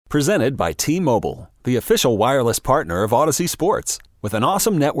Presented by T-Mobile, the official wireless partner of Odyssey Sports. With an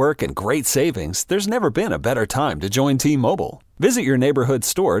awesome network and great savings, there's never been a better time to join T-Mobile. Visit your neighborhood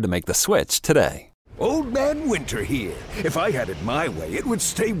store to make the switch today. Old Man Winter here. If I had it my way, it would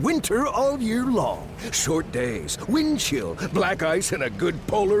stay winter all year long. Short days, wind chill, black ice, and a good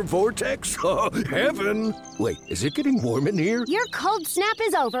polar vortex. Oh, heaven. Wait, is it getting warm in here? Your cold snap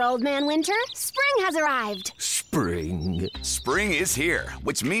is over, Old Man Winter. Spring has arrived. Spring. Spring is here,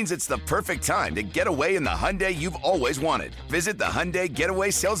 which means it's the perfect time to get away in the Hyundai you've always wanted. Visit the Hyundai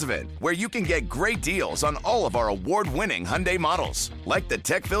Getaway Sales Event, where you can get great deals on all of our award-winning Hyundai models, like the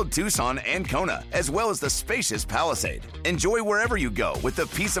tech-filled Tucson and Kona, as well as the spacious Palisade. Enjoy wherever you go with the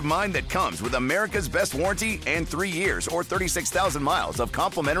peace of mind that comes with America's best warranty and 3 years or 36,000 miles of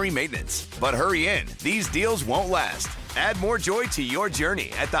complimentary maintenance. But hurry in, these deals won't last. Add more joy to your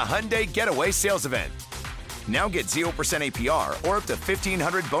journey at the Hyundai Getaway Sales Event. Now get 0% APR or up to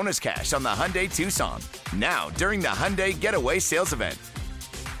 $1,500 bonus cash on the Hyundai Tucson. Now, during the Hyundai Getaway Sales Event.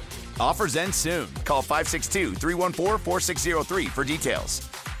 Offers end soon. Call 562-314-4603 for details.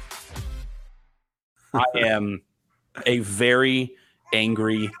 I am a very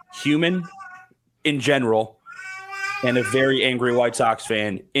angry human in general and a very angry White Sox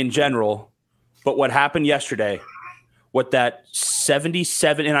fan in general. But what happened yesterday, what that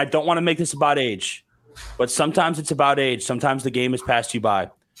 77, and I don't want to make this about age, but sometimes it's about age. Sometimes the game has passed you by.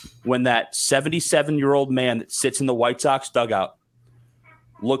 When that 77-year-old man that sits in the White Sox dugout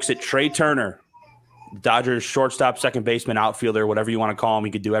looks at Trey Turner, Dodgers shortstop, second baseman, outfielder, whatever you want to call him,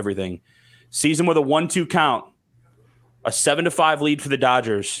 he could do everything. Sees him with a 1-2 count, a 7-5 lead for the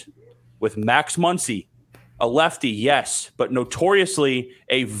Dodgers with Max Muncy, a lefty, yes, but notoriously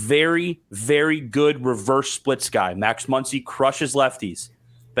a very, very good reverse splits guy. Max Muncy crushes lefties.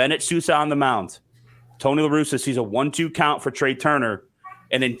 Bennett Sousa on the mound. Tony La Russa sees a 1-2 count for Trey Turner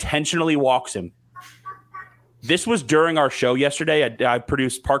and intentionally walks him. This was during our show yesterday. I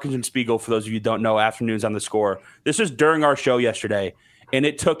produced Parkinson Spiegel, for those of you who don't know, Afternoons on the Score. This was during our show yesterday, and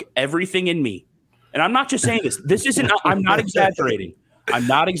it took everything in me. And I'm not just saying this. This isn't – I'm not exaggerating. I'm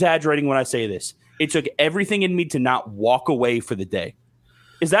not exaggerating when I say this. It took everything in me to not walk away for the day.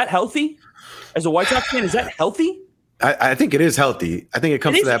 Is that healthy? As a White Sox fan, is that healthy? I think it is healthy. I think it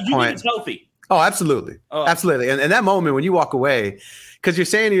comes to that point. It's healthy. Oh, absolutely. Absolutely. And that moment when you walk away, because you're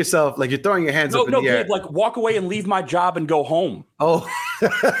saying to yourself, like you're throwing your hands up in the air. Like walk away and leave my job and go home. Oh,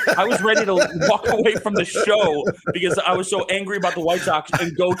 I was ready to walk away from the show because I was so angry about the White Sox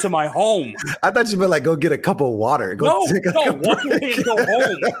and go to my home. I thought you meant like go get a cup of water. Walk away and go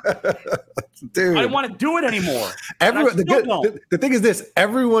home. Dude. I didn't want to do it anymore. The thing is this,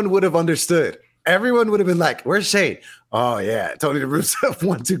 everyone would have understood. Everyone would have been like, where's Shane? Oh, yeah, Tony La Russa,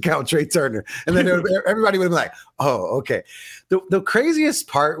 1-2 count, Trey Turner. And then everybody would have been like, oh, okay. The craziest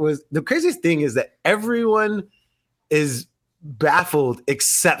thing is that everyone is baffled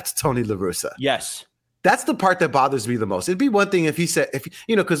except Tony La Russa. Yes. That's the part that bothers me the most. It'd be one thing if he said,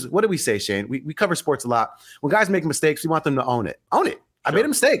 because what do we say, Shane? We cover sports a lot. When guys make mistakes, we want them to own it. Own it. I made a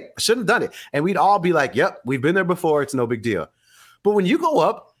mistake. I shouldn't have done it. And we'd all be like, yep, we've been there before. It's no big deal. But when you go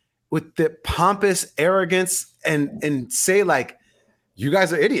up with the pompous arrogance and say like, you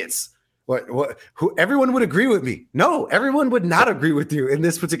guys are idiots. Who everyone would agree with me. No, everyone would not agree with you in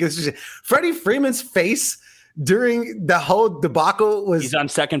this particular situation. Freddie Freeman's face during the whole debacle was he's on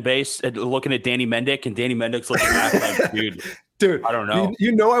second base looking at Danny Mendick, and Danny Mendick's looking back like, dude, I don't know.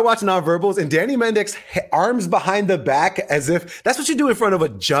 I watch nonverbals, and Danny Mendick's arms behind the back as if that's what you do in front of a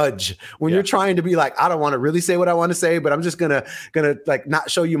judge when you're trying to be like, I don't want to really say what I want to say, but I'm just gonna like not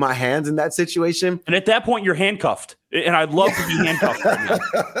show you my hands in that situation. And at that point, you're handcuffed, and I'd love to be handcuffed.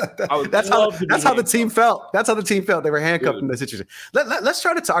 That's how the team felt. That's how the team felt. They were handcuffed in that situation. Let's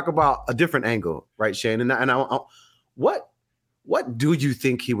try to talk about a different angle, right, Shane? What do you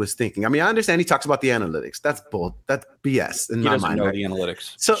think he was thinking? I mean, I understand he talks about the analytics. That's BS in my mind. He doesn't know the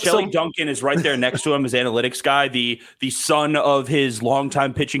analytics. Shelly Duncan is right there next to him as analytics guy, the son of his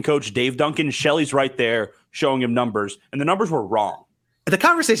longtime pitching coach, Dave Duncan. Shelly's right there showing him numbers, and the numbers were wrong. The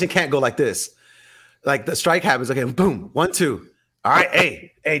conversation can't go like this. Like the strike happens, okay, boom, 1-2. All right,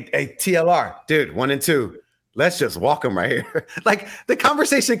 hey, TLR, dude, 1 and 2. Let's just walk him right here. Like the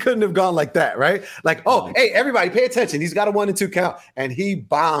conversation couldn't have gone like that, right? Like, oh, hey, everybody pay attention. He's got a 1 and 2 count and he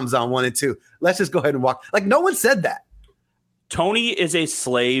bombs on 1 and 2. Let's just go ahead and walk. Like no one said that. Tony is a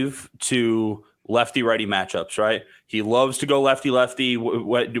slave to lefty-righty matchups, right? He loves to go lefty-lefty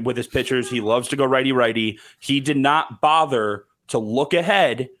with his pitchers. He loves to go righty-righty. He did not bother to look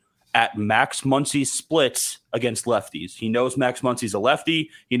ahead at Max Muncy's splits against lefties. He knows Max Muncy's a lefty.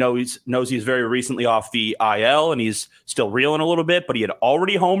 He knows he's very recently off the IL and he's still reeling a little bit, but he had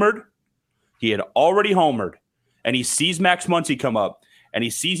already homered. And he sees Max Muncy come up and he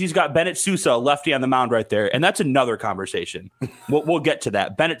sees he's got Bennett Sousa, a lefty on the mound right there. And that's another conversation. We'll get to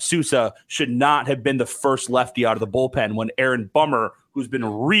that. Bennett Sousa should not have been the first lefty out of the bullpen when Aaron Bummer, who's been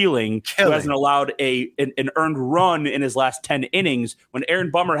reeling, who hasn't allowed an earned run in his last 10 innings. When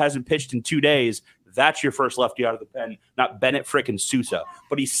Aaron Bummer hasn't pitched in 2 days, that's your first lefty out of the pen, not Bennett frickin' Sousa.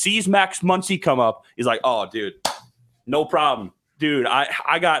 But he sees Max Muncy come up. He's like, oh, dude, no problem. Dude,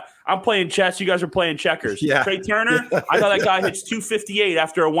 I'm playing chess. You guys are playing checkers. Yeah. Trey Turner, I know that guy hits 258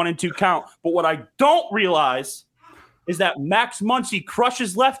 after a 1-2 count. But what I don't realize is that Max Muncy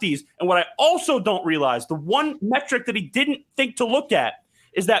crushes lefties. And what I also don't realize, the one metric that he didn't think to look at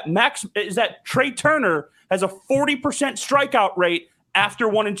is that Trey Turner has a 40% strikeout rate after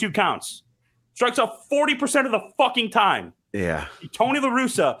 1-2 counts. Strikes out 40% of the fucking time. Yeah. Tony La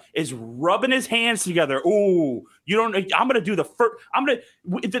Russa is rubbing his hands together. Ooh, I'm going to do the first.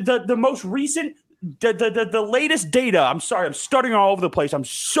 The most recent, the latest data. I'm sorry. I'm stuttering all over the place. I'm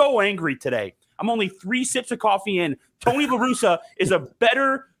so angry today. I'm only 3 sips of coffee in. Tony La Russa is a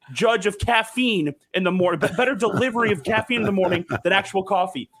better judge of caffeine in the morning, better delivery of caffeine in the morning than actual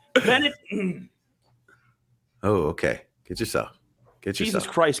coffee. Bennett. Oh, okay. Get yourself. Jesus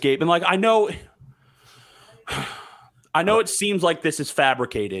Christ, Gabe. And like, I know it seems like this is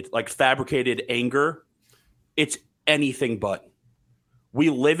fabricated anger. It's anything but. We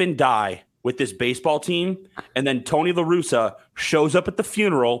live and die with this baseball team, and then Tony La Russa shows up at the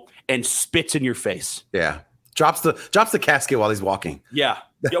funeral and spits in your face. Yeah. Drops the casket while he's walking. Yeah.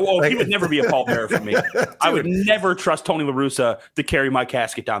 Well, he would never be a pallbearer for me. I would never trust Tony La Russa to carry my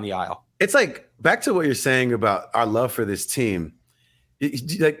casket down the aisle. It's like, back to what you're saying about our love for this team.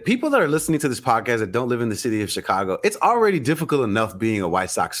 Like, people that are listening to this podcast that don't live in the city of Chicago, it's already difficult enough being a White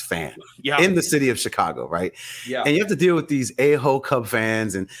Sox fan in the city of Chicago, right? Yeah. And you have to deal with these a-hole Cub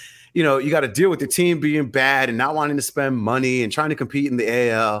fans, and you got to deal with your team being bad and not wanting to spend money and trying to compete in the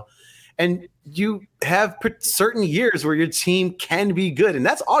AL. And you have certain years where your team can be good, and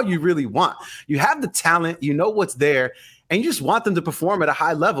that's all you really want. You have the talent, you know what's there, and you just want them to perform at a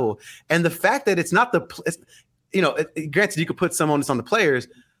high level. And the fact that it's not granted, you could put some onus on the players,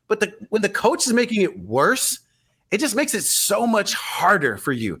 but when the coach is making it worse, it just makes it so much harder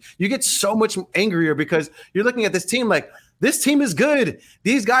for you. You get so much angrier because you're looking at this team like, this team is good.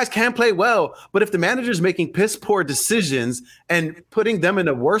 These guys can play well. But if the manager's making piss poor decisions and putting them in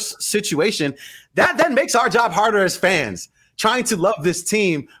a worse situation, that then makes our job harder as fans, trying to love this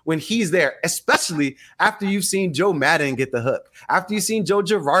team when he's there, especially after you've seen Joe Madden get the hook, after you've seen Joe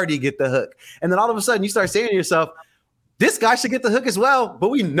Girardi get the hook. And then all of a sudden you start saying to yourself, this guy should get the hook as well, but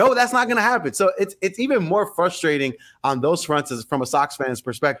we know that's not going to happen. So it's even more frustrating on those fronts as from a Sox fan's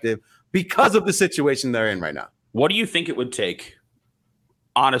perspective because of the situation they're in right now. What do you think it would take?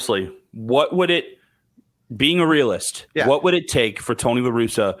 Honestly, what would it, being a realist, what would it take for Tony La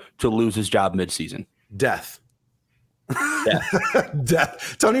Russa to lose his job midseason? Death.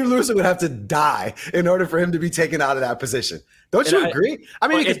 Death. Tony La Russa would have to die in order for him to be taken out of that position. Don't you agree? I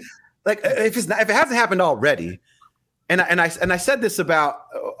mean, if it hasn't happened already, and I said this about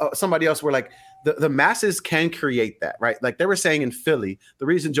somebody else where like the masses can create that, right? Like they were saying in Philly, the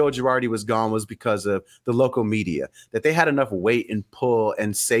reason Joe Girardi was gone was because of the local media, that they had enough weight and pull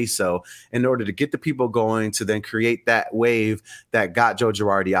and say so in order to get the people going to then create that wave that got Joe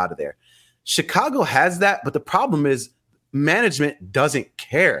Girardi out of there. Chicago has that, but the problem is management doesn't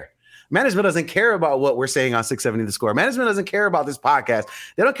care. Management doesn't care about what we're saying on 670 The Score. Management doesn't care about this podcast.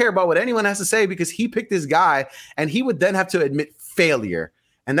 They don't care about what anyone has to say because he picked this guy and he would then have to admit failure.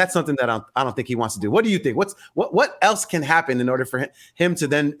 And that's something that I don't think he wants to do. What do you think? What else can happen in order for him to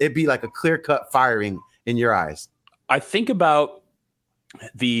then it be like a clear-cut firing in your eyes? I think about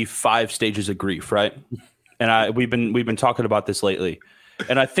the 5 stages of grief, right? And we've been talking about this lately.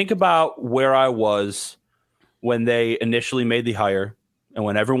 And I think about where I was when they initially made the hire and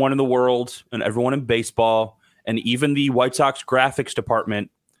when everyone in the world and everyone in baseball and even the White Sox graphics department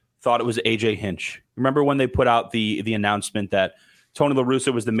thought it was AJ Hinch. Remember when they put out the announcement that Tony La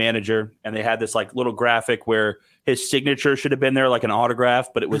Russa was the manager and they had this like little graphic where his signature should have been there like an autograph,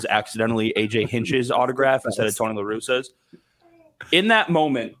 but it was accidentally AJ Hinch's autograph instead of Tony La Russa's. In that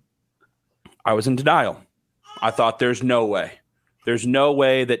moment, I was in denial. I thought there's no way. There's no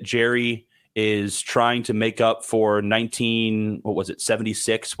way that Jerry is trying to make up for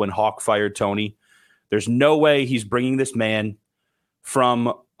 76 when Hawk fired Tony. There's no way he's bringing this man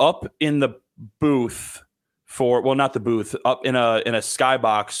from up in the booth not the booth, up in a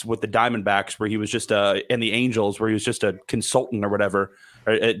skybox with the Diamondbacks where he was just and the Angels where he was just a consultant or whatever,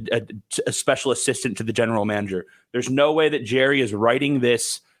 or a special assistant to the general manager. There's no way that Jerry is righting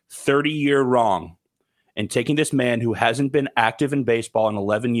this 30-year wrong and taking this man who hasn't been active in baseball in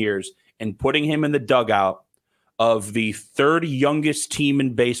 11 years and putting him in the dugout of the third youngest team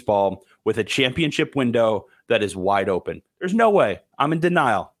in baseball with a championship window that is wide open. There's no way. I'm in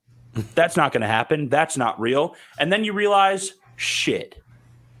denial. That's not going to happen. That's not real. And then you realize, shit,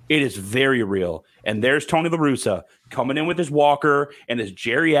 it is very real. And there's Tony La Russa coming in with his walker and his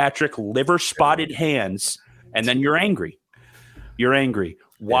geriatric liver-spotted hands, and then you're angry. You're angry.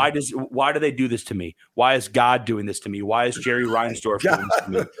 Why do they do this to me? Why is God doing this to me? Why is Jerry Reinsdorf doing this to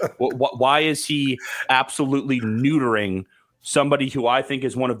me? Why is he absolutely neutering somebody who I think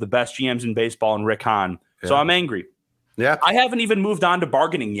is one of the best GMs in baseball, and Rick Hahn? Yeah. So I'm angry. Yeah, I haven't even moved on to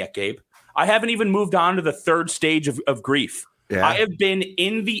bargaining yet, Gabe. I haven't even moved on to the third stage of grief. Yeah. I have been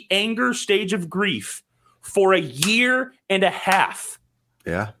in the anger stage of grief for a year and a half.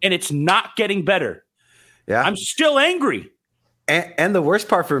 Yeah. And it's not getting better. Yeah. I'm still angry. And the worst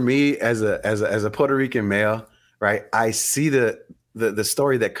part for me as a Puerto Rican male, right? I see the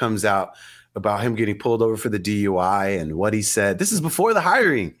story that comes out about him getting pulled over for the DUI and what he said. This is before the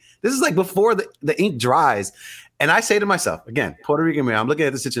hiring. This is like before the ink dries. And I say to myself, again, Puerto Rican man, I'm looking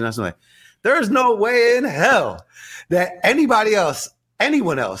at the situation, I'm like, there's no way in hell that anyone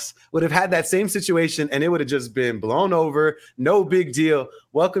else would have had that same situation and it would have just been blown over. No big deal.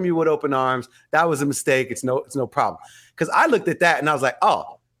 Welcome you with open arms. That was a mistake. It's no problem. Because I looked at that and I was like,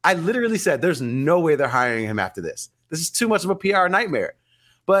 oh, I literally said, there's no way they're hiring him after this. This is too much of a PR nightmare.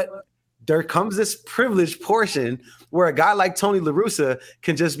 But there comes this privileged portion where a guy like Tony La Russa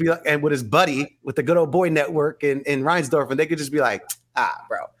can just be like, and with his buddy with the Good Old Boy Network in Reinsdorf, and they could just be like,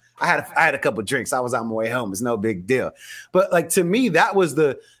 bro, I had a couple of drinks. I was on my way home. It's no big deal. But like, to me, that was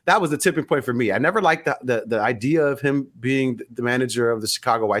the tipping point for me. I never liked the idea of him being the manager of the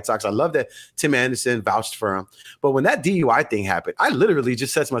Chicago White Sox. I love that Tim Anderson vouched for him. But when that DUI thing happened, I literally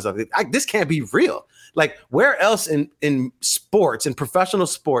just said to myself, this can't be real. Like, where else in sports, in professional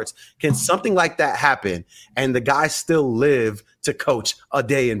sports, can something like that happen and the guy still live to coach a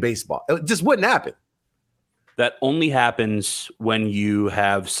day in baseball? It just wouldn't happen. That only happens when you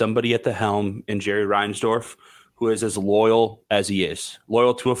have somebody at the helm in Jerry Reinsdorf who is as loyal as he is,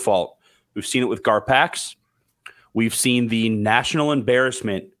 loyal to a fault. We've seen it with Garpax. We've seen the national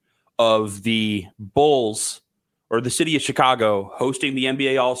embarrassment of the Bulls or the city of Chicago hosting the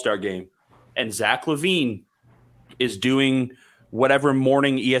NBA All-Star game. And Zach LaVine is doing whatever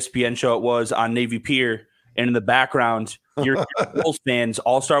morning ESPN show it was on Navy Pier. And in the background, your Bulls fans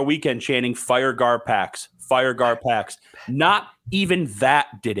All-Star Weekend chanting, "Fire Garpax, fire Garpax." Not even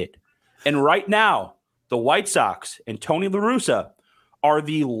that did it. And right now, the White Sox and Tony La Russa are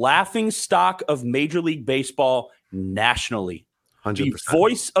the laughing stock of Major League Baseball nationally. 100%. The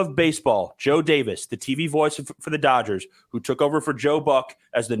voice of baseball, Joe Davis, the TV voice for the Dodgers, who took over for Joe Buck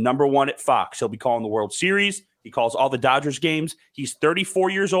as the number one at Fox. He'll be calling the World Series. He calls all the Dodgers games. He's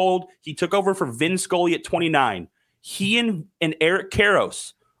 34 years old. He took over for Vin Scully at 29. He and Eric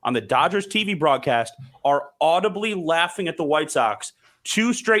Karros on the Dodgers TV broadcast are audibly laughing at the White Sox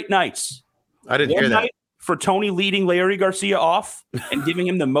 2 straight nights. I didn't hear that. For Tony leading Larry Garcia off and giving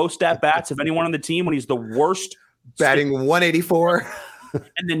him the most at-bats of anyone on the team when he's the worst. Batting 184.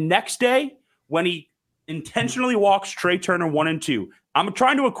 And the next day, when he intentionally walks Trey Turner 1 and 2, I'm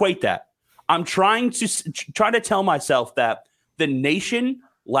trying to equate that. I'm trying to tell myself that the nation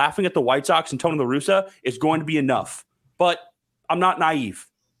laughing at the White Sox and Tony La Russa is going to be enough. But I'm not naive.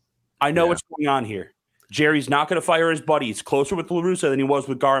 I know what's going on here. Jerry's not going to fire his buddy. He's closer with La Russa than he was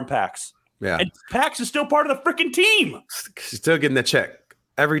with Gar and Pax. Yeah. And Pax is still part of the freaking team. Still getting the check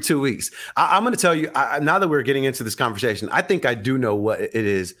every 2 weeks. I'm going to tell you, now that we're getting into this conversation, I think I do know what it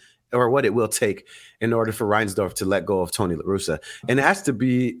is or what it will take in order for Reinsdorf to let go of Tony La Russa. And it has to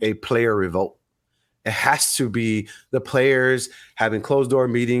be a player revolt. It has to be the players having closed door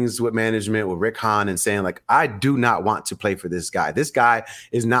meetings with management, with Rick Hahn, and saying, like, I do not want to play for this guy. This guy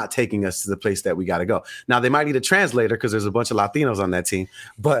is not taking us to the place that we got to go. Now, they might need a translator because there's a bunch of Latinos on that team.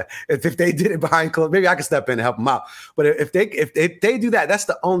 But if they did it behind closed, maybe I can step in and help them out. But if they do that, that's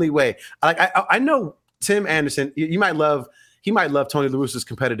the only way. Like, I know Tim Anderson, he might love Tony La Russa's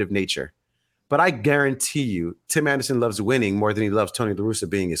competitive nature. But I guarantee you, Tim Anderson loves winning more than he loves Tony La Russa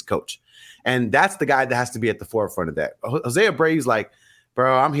being his coach. And that's the guy that has to be at the forefront of that. Jose Abreu's like,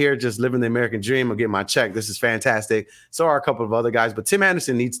 bro, I'm here just living the American dream. I'm getting my check. This is fantastic. So are a couple of other guys. But Tim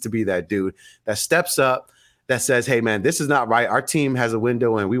Anderson needs to be that dude that steps up, that says, hey, man, this is not right. Our team has a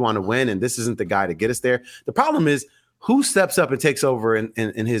window and we want to win, and this isn't the guy to get us there. The problem is who steps up and takes over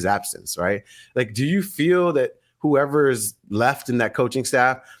in his absence, right? Like, do you feel that whoever is left in that coaching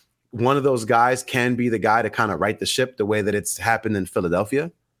staff, one of those guys can be the guy to kind of right the ship the way that it's happened in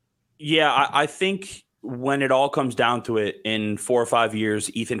Philadelphia? Yeah, I think when it all comes down to it, in 4 or 5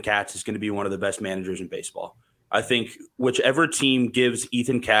 years, Ethan Katz is going to be one of the best managers in baseball. I think whichever team gives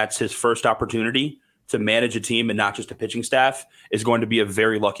Ethan Katz his first opportunity to manage a team and not just a pitching staff is going to be a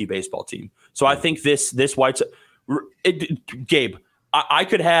very lucky baseball team. So I think this White Gabe, I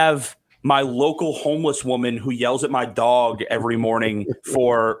could have my local homeless woman who yells at my dog every morning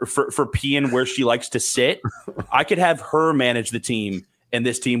for peeing where she likes to sit. I could have her manage the team, and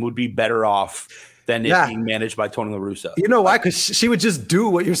this team would be better off than it being managed by Tony La Russa. You know why? Because she would just do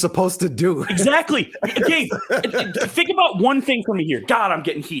what you're supposed to do. Exactly. Gabe, think about one thing for me here. God, I'm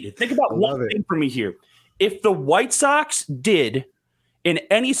getting heated. Think about one thing for me here. If the White Sox did, in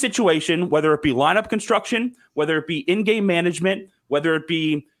any situation, whether it be lineup construction, whether it be in-game management, whether it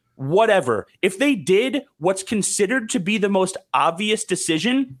be whatever, if they did what's considered to be the most obvious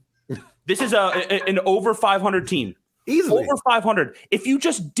decision, this is an over 500 team. Easily. Over 500. If you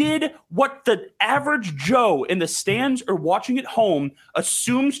just did what the average Joe in the stands or watching at home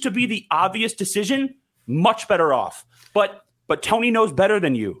assumes to be the obvious decision, much better off. But Tony knows better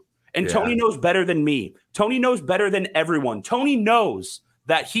than you. And Tony knows better than me. Tony knows better than everyone. Tony knows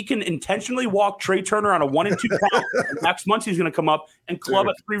that he can intentionally walk Trey Turner on a 1 and 2 count. Next month he's going to come up and club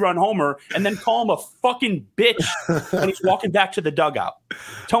a 3-run homer and then call him a fucking bitch when he's walking back to the dugout.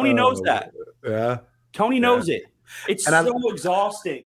 Tony knows that. Yeah. Tony knows it. It's so exhausting.